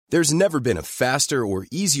There's never been a faster or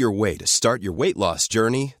easier way to start your weight loss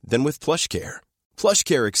journey than with PlushCare.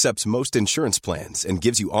 PlushCare accepts most insurance plans and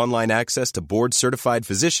gives you online access to board-certified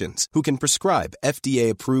physicians who can prescribe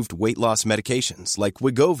FDA-approved weight loss medications like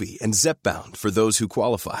Wegovy and Zepbound for those who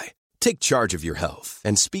qualify. Take charge of your health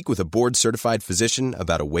and speak with a board-certified physician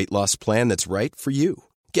about a weight loss plan that's right for you.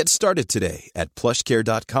 Get started today at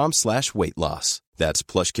plushcare.com/weight loss. That's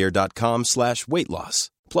plushcare.com/weight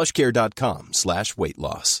loss. plushcare.com/weight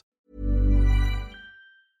loss.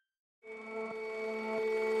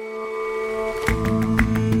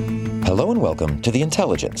 Hello and welcome to The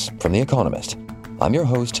Intelligence from The Economist. I'm your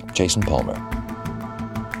host, Jason Palmer.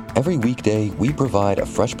 Every weekday, we provide a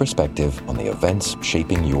fresh perspective on the events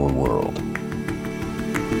shaping your world.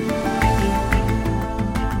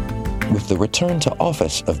 With the return to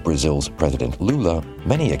office of Brazil's President Lula,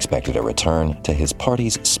 many expected a return to his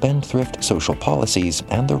party's spendthrift social policies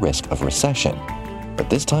and the risk of recession. But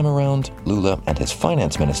this time around, Lula and his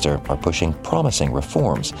finance minister are pushing promising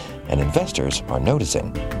reforms, and investors are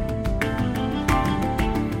noticing.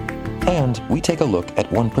 And we take a look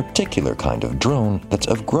at one particular kind of drone that's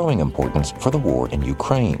of growing importance for the war in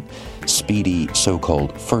Ukraine. Speedy,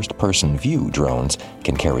 so-called first-person view drones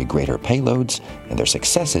can carry greater payloads, and their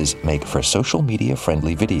successes make for social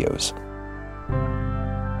media-friendly videos.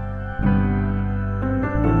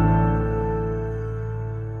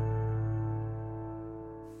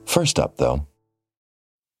 First up, though,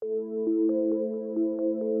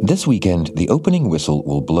 this weekend, the opening whistle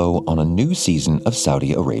will blow on a new season of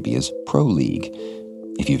Saudi Arabia's Pro League.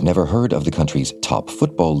 If you've never heard of the country's top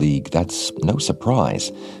football league, that's no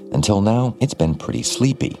surprise. Until now, it's been pretty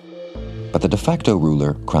sleepy. But the de facto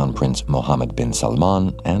ruler, Crown Prince Mohammed bin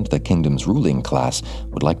Salman, and the kingdom's ruling class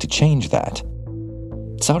would like to change that.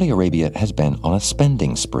 Saudi Arabia has been on a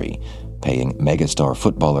spending spree, paying megastar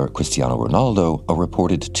footballer Cristiano Ronaldo a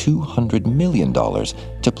reported $200 million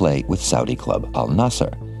to play with Saudi club Al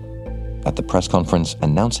Nassr. At the press conference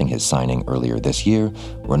announcing his signing earlier this year,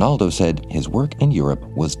 Ronaldo said his work in Europe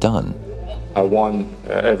was done. I won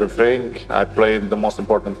everything. I played the most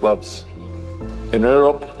important clubs in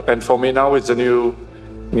Europe, and for me now it's a new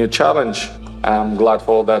challenge. I'm glad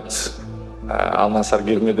for that Al Nassr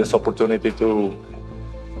gave me this opportunity to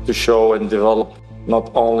show and develop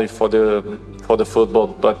not only for the football,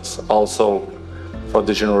 but also for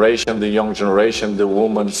the generation, the young generation, the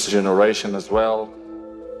women's generation as well.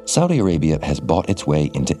 Saudi Arabia has bought its way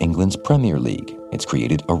into England's Premier League. It's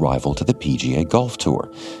created a rival to the PGA Golf Tour.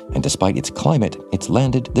 And despite its climate, it's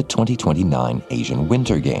landed the 2029 Asian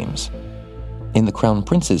Winter Games. In the Crown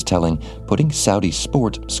Prince's telling, putting Saudi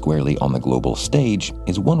sport squarely on the global stage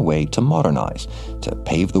is one way to modernize, to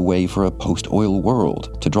pave the way for a post-oil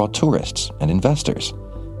world, to draw tourists and investors.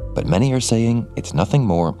 But many are saying it's nothing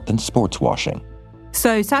more than sports washing.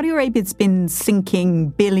 So Saudi Arabia's been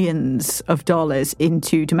sinking billions of dollars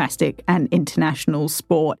into domestic and international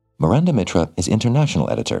sport. Miranda Mitra is international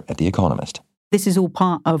editor at The Economist. This is all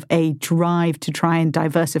part of a drive to try and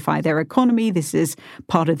diversify their economy. This is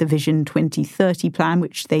part of the Vision 2030 plan,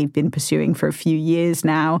 which they've been pursuing for a few years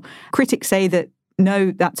now. Critics say that,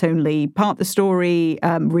 no, that's only part of the story.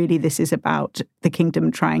 Really, this is about the kingdom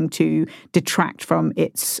trying to detract from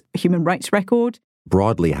its human rights record.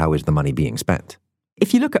 Broadly, how is the money being spent?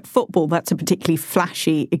 If you look at football, that's a particularly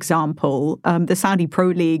flashy example. The Saudi Pro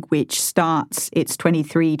League, which starts its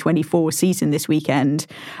 23-24 season this weekend,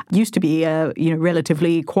 used to be a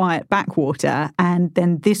relatively quiet backwater. And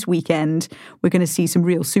then this weekend, we're going to see some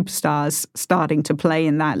real superstars starting to play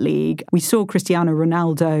in that league. We saw Cristiano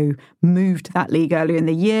Ronaldo move to that league earlier in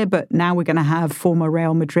the year, but now we're going to have former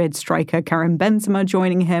Real Madrid striker Karim Benzema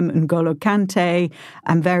joining him, N'Golo Kante,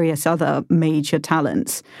 and various other major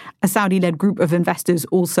talents. A Saudi-led group of investors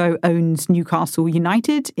also owns Newcastle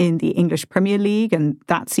United in the English Premier League, and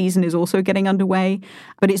that season is also getting underway.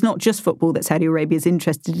 But it's not just football that Saudi Arabia is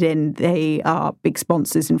interested in. They are big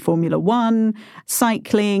sponsors in Formula One,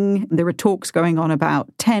 cycling. There are talks going on about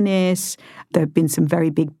tennis. There have been some very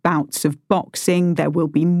big bouts of boxing. There will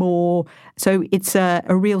be more. So it's a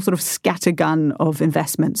real sort of scattergun of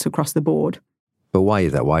investments across the board. But why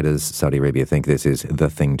is that? Why does Saudi Arabia think this is the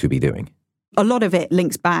thing to be doing? A lot of it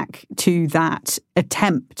links back to that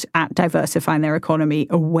attempt at diversifying their economy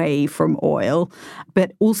away from oil.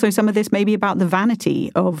 But also some of this may be about the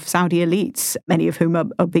vanity of Saudi elites, many of whom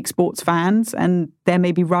are big sports fans. And there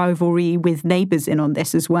may be rivalry with neighbours in on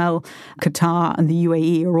this as well. Qatar and the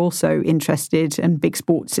UAE are also interested and big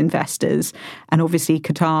sports investors. And obviously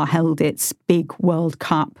Qatar held its big World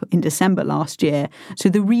Cup in December last year. So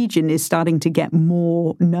the region is starting to get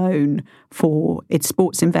more known for its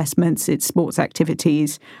sports investments, its sports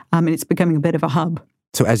activities, and it's becoming a bit of a hub.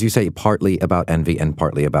 So as you say, partly about envy and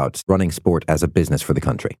partly about running sport as a business for the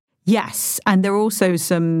country. Yes, and there are also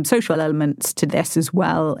some social elements to this as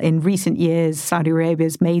well. In recent years, Saudi Arabia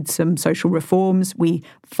has made some social reforms. We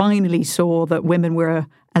finally saw that women were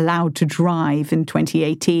allowed to drive in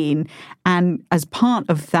 2018. And as part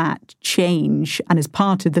of that change and as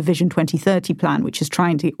part of the Vision 2030 plan, which is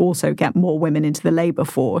trying to also get more women into the labour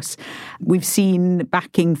force, we've seen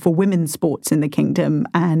backing for women's sports in the kingdom.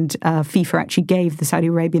 And FIFA actually gave the Saudi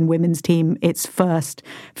Arabian women's team its first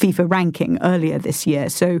FIFA ranking earlier this year.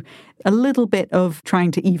 So a little bit of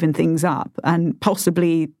trying to even things up, and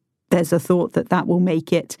possibly there's a thought that that will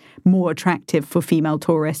make it more attractive for female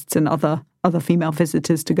tourists and other female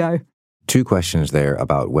visitors to go. Two questions there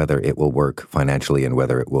about whether it will work financially and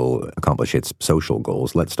whether it will accomplish its social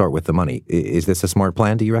goals. Let's start with the money. Is this a smart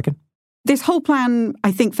plan, do you reckon? This whole plan,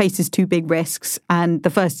 I think, faces two big risks. And the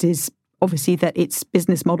first is obviously that its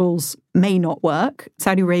business models may not work.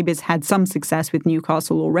 Saudi Arabia's had some success with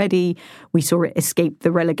Newcastle already. We saw it escape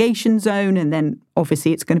the relegation zone, and then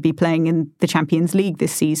obviously it's going to be playing in the Champions League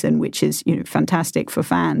this season, which is, fantastic for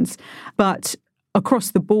fans. But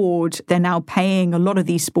across the board, they're now paying a lot of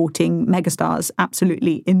these sporting megastars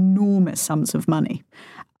absolutely enormous sums of money.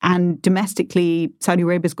 And domestically, Saudi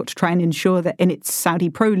Arabia's got to try and ensure that in its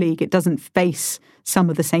Saudi Pro League, it doesn't face some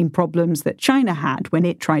of the same problems that China had when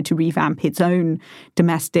it tried to revamp its own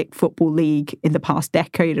domestic football league in the past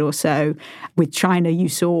decade or so. With China, you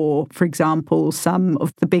saw, for example, some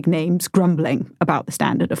of the big names grumbling about the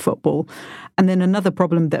standard of football. And then another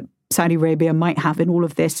problem that Saudi Arabia might have in all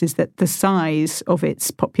of this is that the size of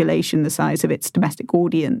its population, the size of its domestic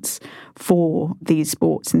audience for these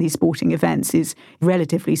sports and these sporting events is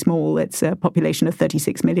relatively small. It's a population of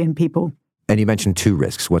 36 million people. And you mentioned two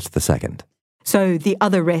risks. What's the second? So the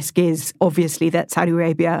other risk is obviously that Saudi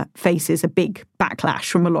Arabia faces a big backlash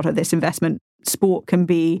from a lot of this investment. Sport can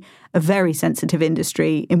be a very sensitive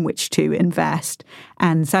industry in which to invest,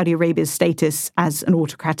 and Saudi Arabia's status as an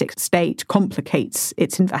autocratic state complicates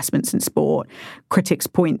its investments in sport. Critics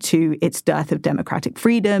point to its dearth of democratic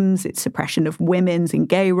freedoms, its suppression of women's and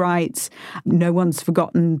gay rights. No one's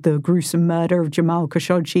forgotten the gruesome murder of Jamal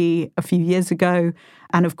Khashoggi a few years ago.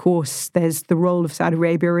 And of course, there's the role of Saudi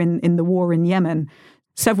Arabia in the war in Yemen.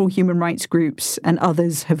 Several human rights groups and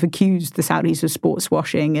others have accused the Saudis of sports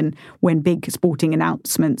washing, and when big sporting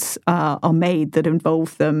announcements are made that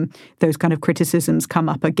involve them, those kind of criticisms come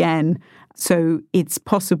up again. So it's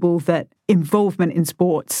possible that involvement in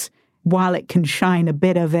sports, while it can shine a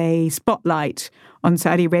bit of a spotlight on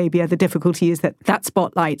Saudi Arabia, the difficulty is that that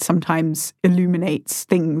spotlight sometimes illuminates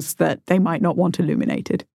things that they might not want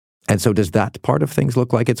illuminated. And so does that part of things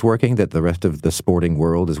look like it's working, that the rest of the sporting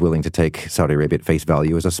world is willing to take Saudi Arabia at face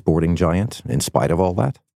value as a sporting giant in spite of all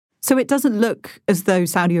that? So it doesn't look as though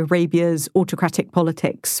Saudi Arabia's autocratic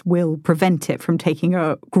politics will prevent it from taking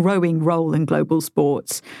a growing role in global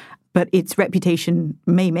sports, but its reputation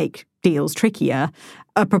may make deals trickier.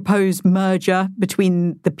 A proposed merger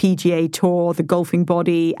between the PGA Tour, the golfing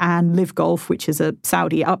body, and Live Golf, which is a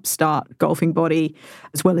Saudi upstart golfing body,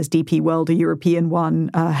 as well as DP World, a European one,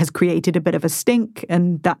 has created a bit of a stink,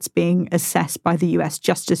 and that's being assessed by the US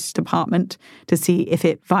Justice Department to see if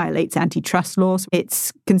it violates antitrust laws.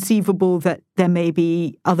 It's conceivable that there may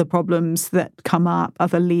be other problems that come up,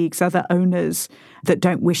 other leagues, other owners that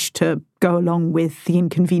don't wish to go along with the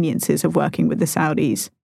inconveniences of working with the Saudis.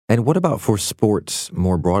 And what about for sports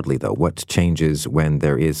more broadly, though? What changes when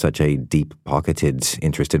there is such a deep-pocketed,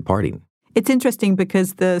 interested party? It's interesting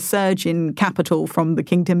because the surge in capital from the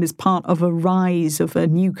kingdom is part of a rise of a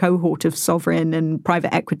new cohort of sovereign and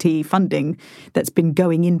private equity funding that's been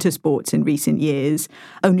going into sports in recent years.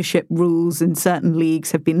 Ownership rules in certain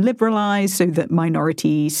leagues have been liberalised so that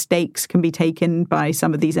minority stakes can be taken by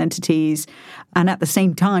some of these entities. And at the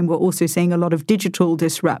same time, we're also seeing a lot of digital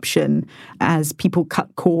disruption as people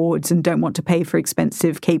cut cords and don't want to pay for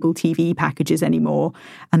expensive cable TV packages anymore.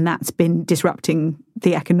 And that's been disrupting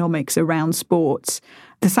the economics around sports.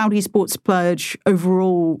 The Saudi sports splurge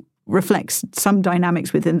overall reflects some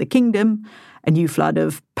dynamics within the kingdom, a new flood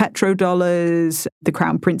of petrodollars, the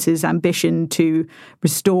Crown Prince's ambition to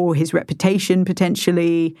restore his reputation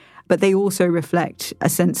potentially, but they also reflect a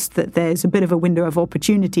sense that there's a bit of a window of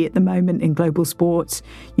opportunity at the moment in global sports.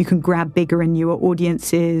 You can grab bigger and newer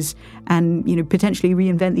audiences and, potentially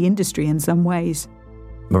reinvent the industry in some ways.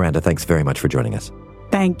 Miranda, thanks very much for joining us.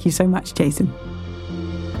 Thank you so much, Jason.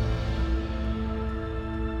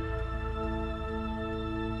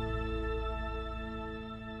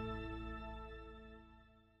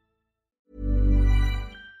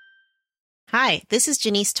 Hi, this is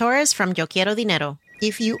Janice Torres from Yo Quiero Dinero.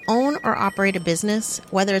 If you own or operate a business,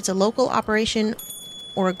 whether it's a local operation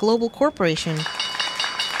or a global corporation,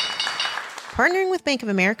 partnering with Bank of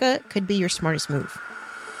America could be your smartest move.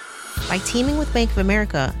 By teaming with Bank of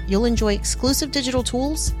America, you'll enjoy exclusive digital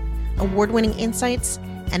tools, award-winning insights,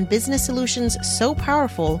 and business solutions so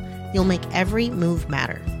powerful, you'll make every move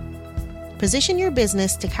matter. Position your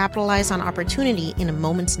business to capitalize on opportunity in a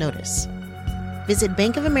moment's notice. Visit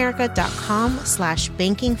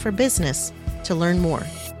bankofamerica.com/bankingforbusiness to learn more.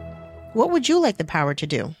 What would you like the power to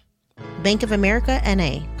do? Bank of America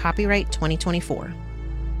N.A., copyright 2024.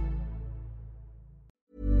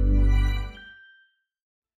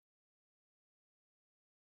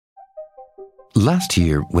 Last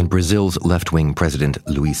year, when Brazil's left-wing president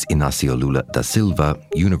Luiz Inácio Lula da Silva,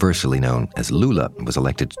 universally known as Lula, was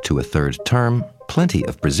elected to a third term, plenty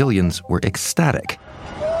of Brazilians were ecstatic.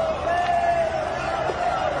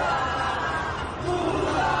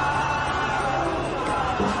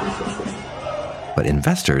 But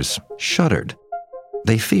investors shuddered.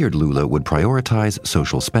 They feared Lula would prioritize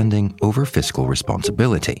social spending over fiscal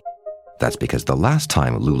responsibility. That's because the last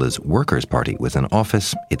time Lula's Workers' Party was in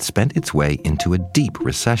office, it spent its way into a deep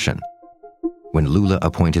recession. When Lula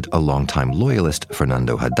appointed a longtime loyalist,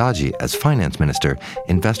 Fernando Haddad, as finance minister,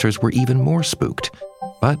 investors were even more spooked.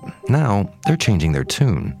 But now they're changing their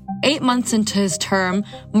tune. 8 months into his term,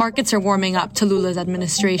 markets are warming up to Lula's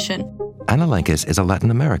administration. Ana Lenkis is a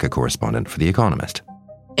Latin America correspondent for The Economist.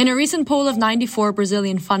 In a recent poll of 94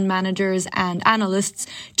 Brazilian fund managers and analysts,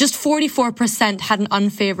 just 44% had an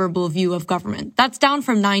unfavorable view of government. That's down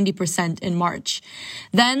from 90% in March.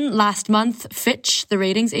 Then, last month, Fitch, the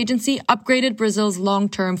ratings agency, upgraded Brazil's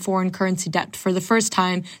long-term foreign currency debt for the first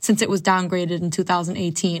time since it was downgraded in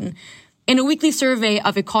 2018. In a weekly survey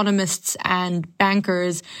of economists and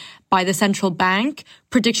bankers by the central bank,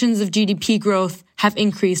 predictions of GDP growth have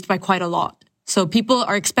increased by quite a lot. So people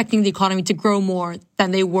are expecting the economy to grow more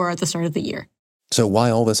than they were at the start of the year. So why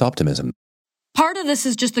all this optimism? Part of this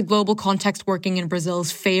is just the global context working in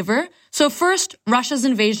Brazil's favor. So first, Russia's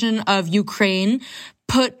invasion of Ukraine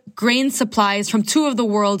put grain supplies from two of the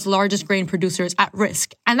world's largest grain producers at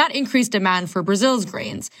risk, and that increased demand for Brazil's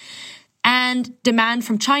grains. And demand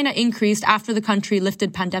from China increased after the country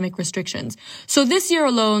lifted pandemic restrictions. So this year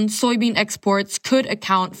alone, soybean exports could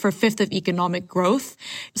account for a fifth of economic growth.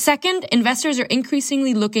 Second, investors are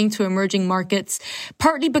increasingly looking to emerging markets,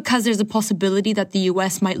 partly because there's a possibility that the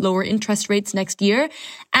U.S. might lower interest rates next year,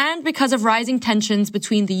 and because of rising tensions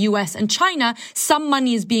between the U.S. and China, some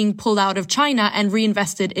money is being pulled out of China and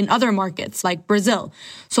reinvested in other markets like Brazil.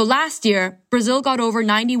 So last year, Brazil got over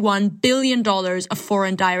 $91 billion of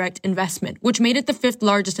foreign direct investment, which made it the fifth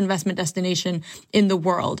largest investment destination in the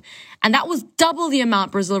world. And that was double the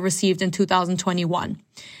amount Brazil received in 2021.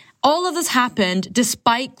 All of this happened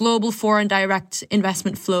despite global foreign direct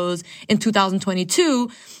investment flows in 2022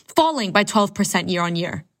 falling by 12% year on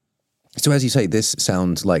year. So as you say, this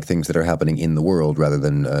sounds like things that are happening in the world rather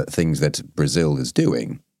than things that Brazil is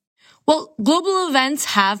doing. Well, global events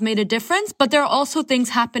have made a difference, but there are also things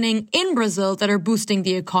happening in Brazil that are boosting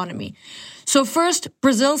the economy. So first,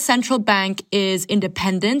 Brazil's central bank is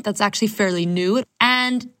independent. That's actually fairly new.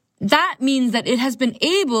 And that means that it has been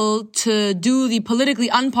able to do the politically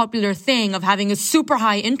unpopular thing of having a super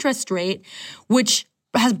high interest rate, which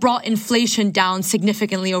has brought inflation down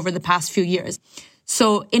significantly over the past few years.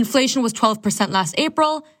 So inflation was 12% last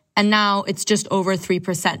April, and now it's just over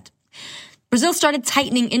 3%. Brazil started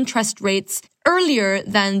tightening interest rates earlier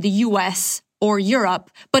than the US or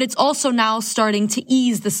Europe, but it's also now starting to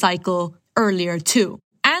ease the cycle earlier too.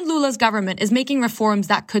 And Lula's government is making reforms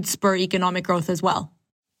that could spur economic growth as well.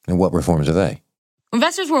 And what reforms are they?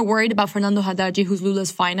 Investors were worried about Fernando Haddad, who's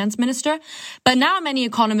Lula's finance minister, but now many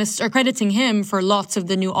economists are crediting him for lots of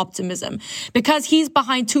the new optimism because he's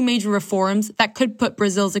behind two major reforms that could put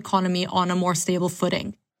Brazil's economy on a more stable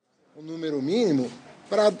footing. O número mínimo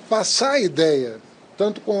para passar a ideia,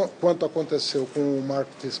 tanto quanto aconteceu com o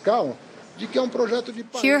marco fiscal, de que é projeto de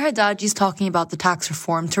país. Here Haddad is talking about the tax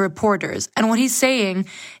reform to reporters, and what he's saying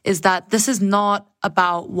is that this is not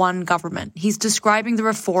about one government. He's describing the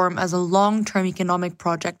reform as a long-term economic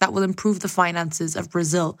project that will improve the finances of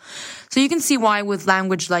Brazil. So you can see why with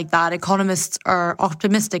language like that, economists are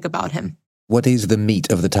optimistic about him. What is the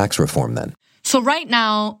meat of the tax reform then? So right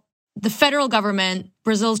now, the federal government,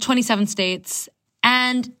 Brazil's 27 states,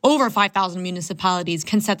 and over 5,000 municipalities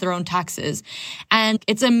can set their own taxes. And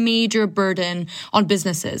it's a major burden on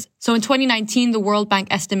businesses. So in 2019, the World Bank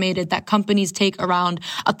estimated that companies take around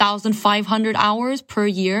 1,500 hours per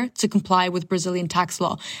year to comply with Brazilian tax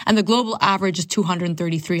law. And the global average is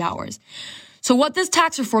 233 hours. So what this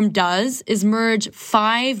tax reform does is merge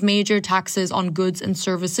 5 major taxes on goods and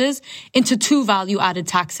services into 2 value-added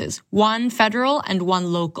taxes, 1 federal and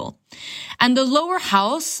 1 local. And the lower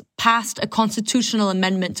house passed a constitutional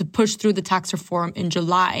amendment to push through the tax reform in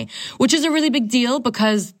July, which is a really big deal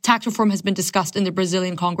because tax reform has been discussed in the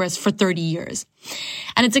Brazilian Congress for 30 years.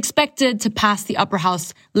 And it's expected to pass the upper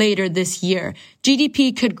house later this year.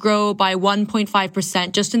 GDP could grow by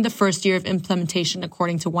 1.5% just in the first year of implementation,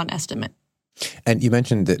 according to one estimate. And you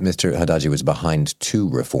mentioned that Mr. Haddad was behind 2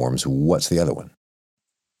 reforms. What's the other one?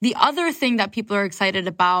 The other thing that people are excited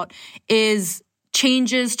about is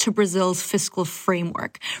changes to Brazil's fiscal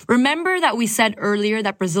framework. Remember that we said earlier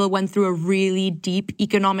that Brazil went through a really deep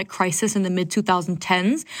economic crisis in the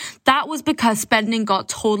mid-2010s? That was because spending got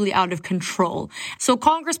totally out of control. So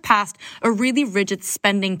Congress passed a really rigid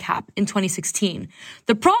spending cap in 2016.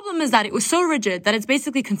 The problem is that it was so rigid that it's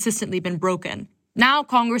basically consistently been broken. Now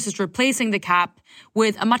Congress is replacing the cap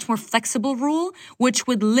with a much more flexible rule, which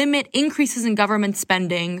would limit increases in government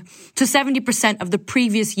spending to 70% of the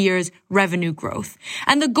previous year's revenue growth.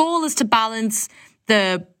 And the goal is to balance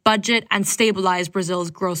the budget and stabilize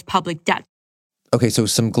Brazil's gross public debt. Okay, so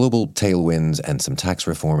some global tailwinds and some tax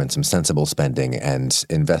reform and some sensible spending, and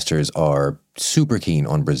investors are super keen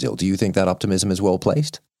on Brazil. Do you think that optimism is well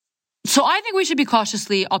placed? So I think we should be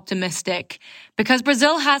cautiously optimistic because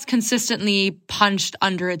Brazil has consistently punched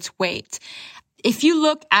under its weight. If you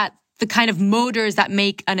look at the kind of motors that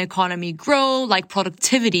make an economy grow, like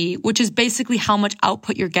productivity, which is basically how much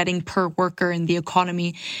output you're getting per worker in the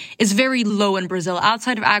economy, is very low in Brazil.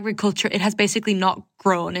 Outside of agriculture, it has basically not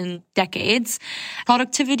grown in decades.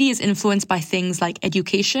 Productivity is influenced by things like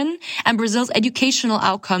education, and Brazil's educational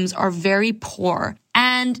outcomes are very poor.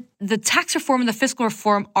 And the tax reform and the fiscal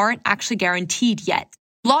reform aren't actually guaranteed yet.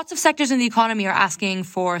 Lots of sectors in the economy are asking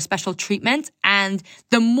for special treatment, and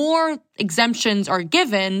the more exemptions are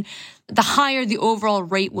given, the higher the overall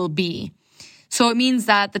rate will be. So it means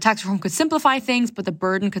that the tax reform could simplify things, but the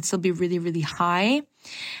burden could still be really, really high.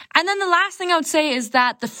 And then the last thing I would say is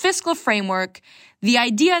that the fiscal framework, the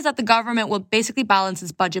idea is that the government will basically balance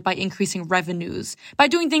its budget by increasing revenues, by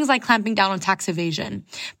doing things like clamping down on tax evasion.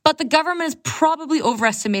 But the government is probably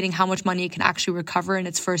overestimating how much money it can actually recover in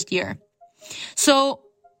its first year. So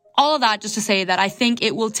all of that just to say that I think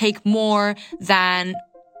it will take more than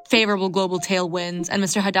favorable global tailwinds and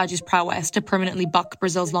Mr. Haddad's prowess to permanently buck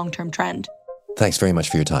Brazil's long-term trend. Thanks very much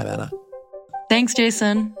for your time, Anna. Thanks,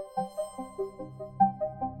 Jason.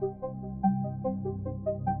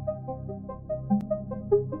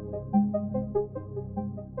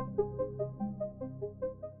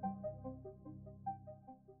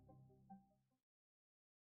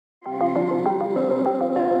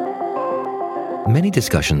 Many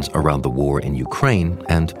discussions around the war in Ukraine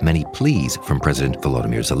and many pleas from President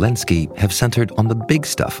Volodymyr Zelensky have centered on the big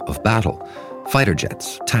stuff of battle: fighter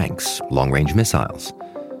jets, tanks, long-range missiles.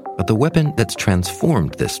 But the weapon that's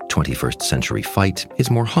transformed this 21st century fight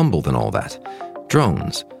is more humble than all that: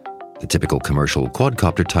 drones. The typical commercial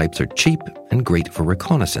quadcopter types are cheap and great for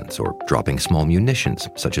reconnaissance or dropping small munitions,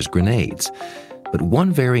 such as grenades. But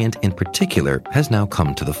one variant in particular has now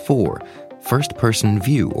come to the fore: first-person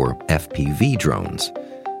view, or FPV drones.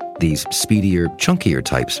 These speedier, chunkier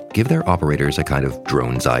types give their operators a kind of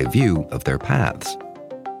drone's eye view of their paths.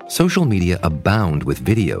 Social media abound with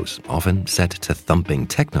videos, often set to thumping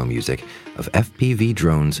techno music, of FPV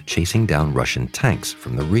drones chasing down Russian tanks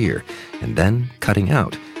from the rear and then cutting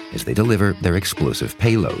out as they deliver their explosive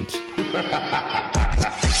payloads.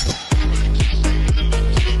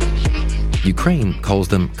 Ukraine calls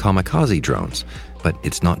them kamikaze drones, but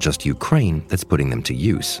it's not just Ukraine that's putting them to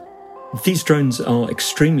use. These drones are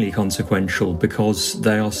extremely consequential because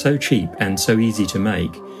they are so cheap and so easy to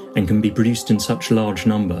make and can be produced in such large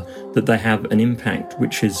number that they have an impact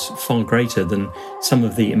which is far greater than some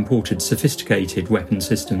of the imported sophisticated weapon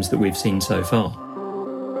systems that we've seen so far.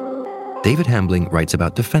 David Hambling writes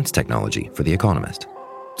about defense technology for The Economist.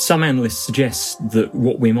 Some analysts suggest that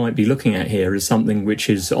what we might be looking at here is something which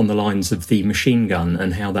is on the lines of the machine gun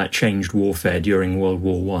and how that changed warfare during World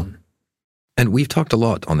War I. And we've talked a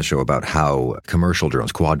lot on the show about how commercial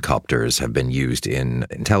drones, quadcopters, have been used in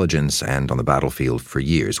intelligence and on the battlefield for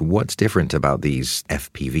years. What's different about these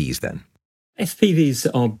FPVs then? FPVs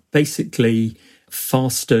are basically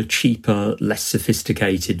faster, cheaper, less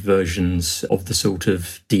sophisticated versions of the sort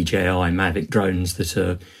of DJI Mavic drones that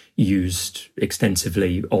are used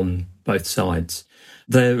extensively on both sides.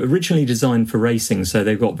 They're originally designed for racing, so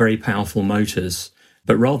they've got very powerful motors.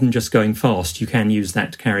 But rather than just going fast, you can use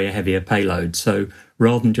that to carry a heavier payload. So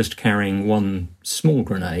rather than just carrying one small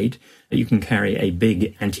grenade, you can carry a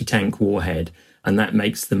big anti-tank warhead and that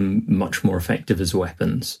makes them much more effective as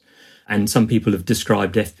weapons. And some people have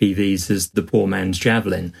described FPVs as the poor man's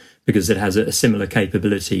javelin because it has a similar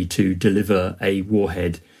capability to deliver a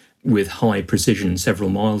warhead with high precision several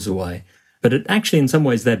miles away. But actually, in some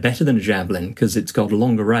ways, they're better than a javelin because it's got a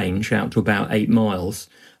longer range, out to about 8 miles.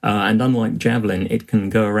 And unlike javelin, it can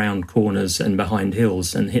go around corners and behind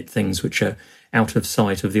hills and hit things which are out of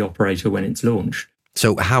sight of the operator when it's launched.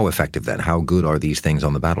 So how effective then? How good are these things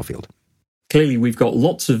on the battlefield? Clearly, we've got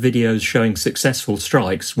lots of videos showing successful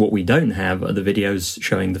strikes. What we don't have are the videos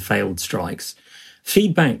showing the failed strikes.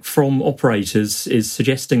 Feedback from operators is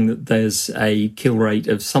suggesting that there's a kill rate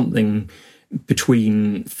of something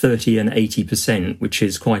between 30 and 80%, which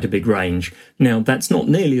is quite a big range. Now, that's not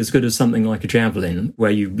nearly as good as something like a javelin,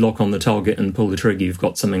 where you lock on the target and pull the trigger. You've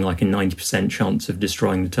got something like a 90% chance of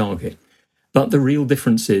destroying the target. But the real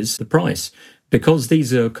difference is the price. Because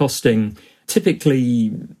these are costing typically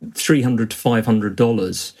 $300 to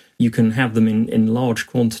 $500, you can have them in large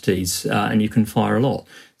quantities and you can fire a lot.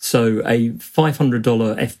 So a $500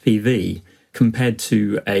 FPV compared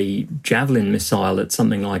to a Javelin missile at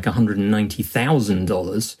something like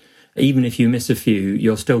 $190,000, even if you miss a few,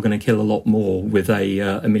 you're still going to kill a lot more with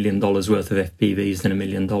 $1 million worth of FPVs than $1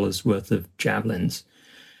 million worth of Javelins.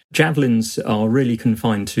 Javelins are really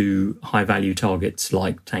confined to high-value targets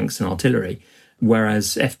like tanks and artillery,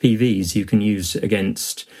 whereas FPVs you can use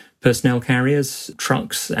against personnel carriers,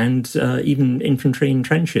 trucks, and even infantry in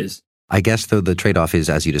trenches. I guess, though, the trade-off is,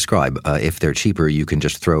 as you describe, if they're cheaper, you can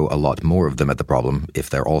just throw a lot more of them at the problem if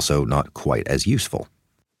they're also not quite as useful.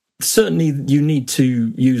 Certainly, you need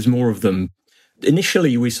to use more of them.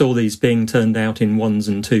 Initially, we saw these being turned out in 1s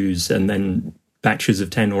and 2s and then batches of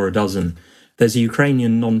 10 or a dozen. There's a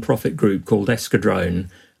Ukrainian non-profit group called Eskadrone.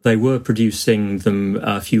 They were producing them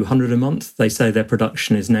a few hundred a month. They say their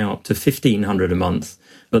production is now up to 1,500 a month,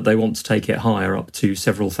 but they want to take it higher, up to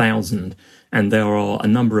several thousand. And there are a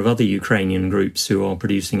number of other Ukrainian groups who are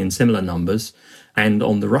producing in similar numbers. And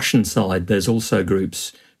on the Russian side, there's also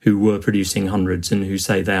groups who were producing hundreds and who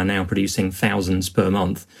say they are now producing thousands per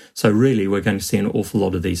month. So really, we're going to see an awful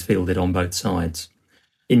lot of these fielded on both sides.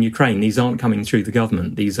 In Ukraine, these aren't coming through the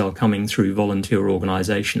government. These are coming through volunteer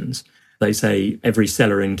organisations. They say every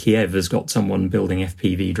cellar in Kiev has got someone building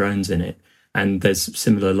FPV drones in it. And there's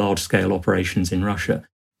similar large-scale operations in Russia.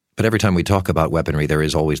 But every time we talk about weaponry, there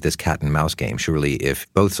is always this cat and mouse game. Surely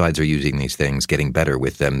if both sides are using these things, getting better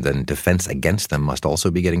with them, then defense against them must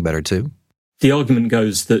also be getting better too? The argument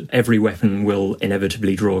goes that every weapon will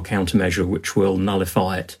inevitably draw a countermeasure which will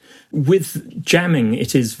nullify it. With jamming,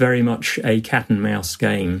 it is very much a cat and mouse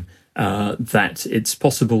game, that it's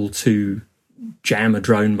possible to jam a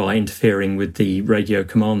drone by interfering with the radio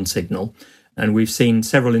command signal. And we've seen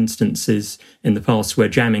several instances in the past where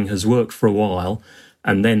jamming has worked for a while,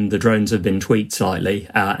 and then the drones have been tweaked slightly,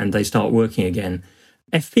 and they start working again.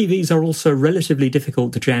 FPVs are also relatively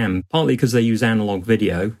difficult to jam, partly because they use analog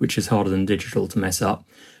video, which is harder than digital to mess up,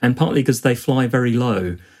 and partly because they fly very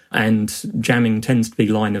low, and jamming tends to be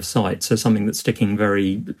line of sight, so something that's sticking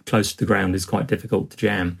very close to the ground is quite difficult to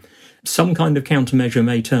jam. Some kind of countermeasure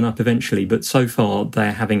may turn up eventually, but so far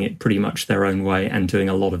they're having it pretty much their own way and doing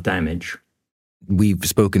a lot of damage. We've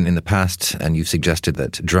spoken in the past, and you've suggested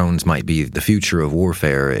that drones might be the future of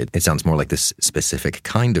warfare. It sounds more like this specific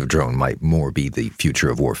kind of drone might more be the future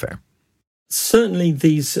of warfare. Certainly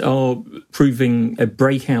these are proving a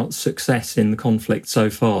breakout success in the conflict so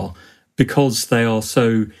far because they are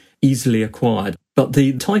so easily acquired. But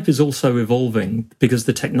the type is also evolving because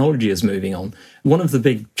the technology is moving on. One of the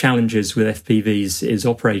big challenges with FPVs is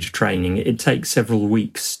operator training. It takes several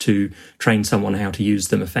weeks to train someone how to use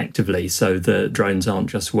them effectively, so the drones aren't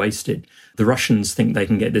just wasted. The Russians think they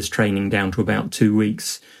can get this training down to about 2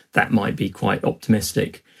 weeks. That might be quite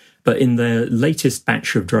optimistic. But in their latest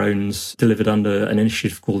batch of drones delivered under an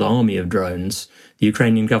initiative called Army of Drones, the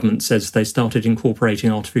Ukrainian government says they started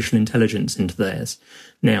incorporating artificial intelligence into theirs.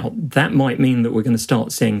 Now, that might mean that we're going to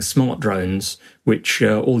start seeing smart drones, which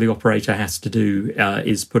all the operator has to do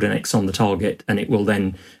is put an X on the target, and it will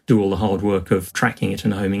then do all the hard work of tracking it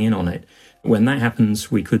and homing in on it. When that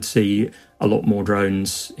happens, we could see a lot more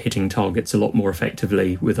drones hitting targets a lot more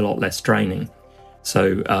effectively with a lot less training.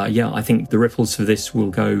 So, I think the ripples of this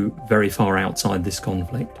will go very far outside this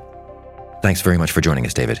conflict. Thanks very much for joining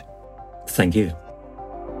us, David. Thank you.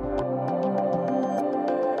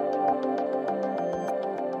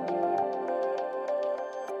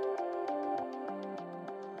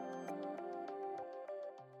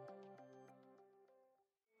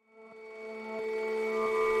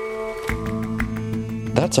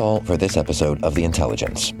 That's all for this episode of The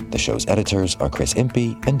Intelligence. The show's editors are Chris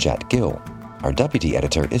Impey and Jet Gill. Our deputy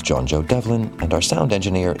editor is John Joe Devlin, and our sound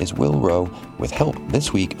engineer is Will Rowe, with help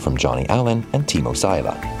this week from Johnny Allen and Timo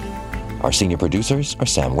Saila. Our senior producers are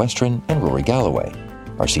Sam Westron and Rory Galloway.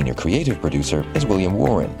 Our senior creative producer is William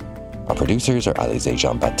Warren. Our producers are Alizé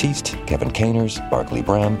Jean-Baptiste, Kevin Caners, Barclay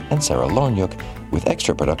Bram, and Sarah Lornyuk, with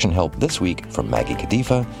extra production help this week from Maggie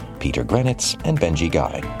Kadifa, Peter Grenitz, and Benji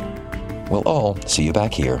Guy. We'll all see you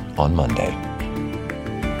back here on Monday.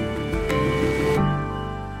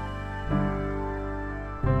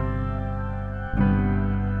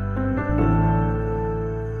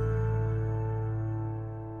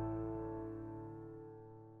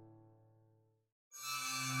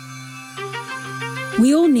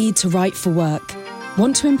 We all need to write for work.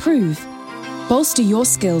 Want to improve? Bolster your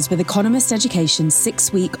skills with Economist Education's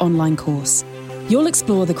 6-week online course. You'll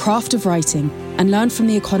explore the craft of writing and learn from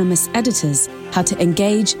The Economist's editors how to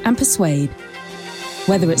engage and persuade.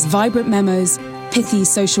 Whether it's vibrant memos, pithy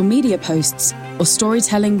social media posts, or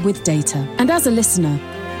storytelling with data. And as a listener,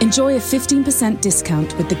 enjoy a 15%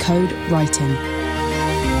 discount with the code WRITING.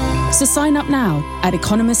 So sign up now at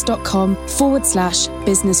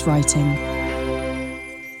economist.com/business writing.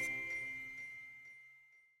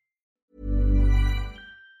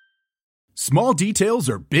 Small details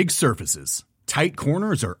are big surfaces. Tight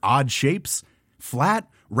corners are odd shapes. Flat,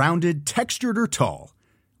 rounded, textured, or tall.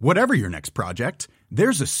 Whatever your next project,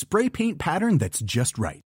 there's a spray paint pattern that's just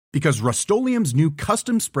right. Because Rust-Oleum's new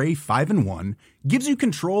Custom Spray 5-in-1 gives you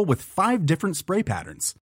control with 5 different spray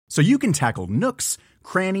patterns. So you can tackle nooks,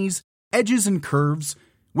 crannies, edges, and curves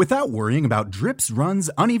without worrying about drips, runs,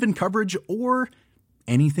 uneven coverage, or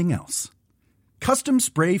anything else. Custom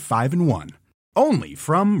Spray 5-in-1. Only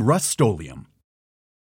from Rust-Oleum.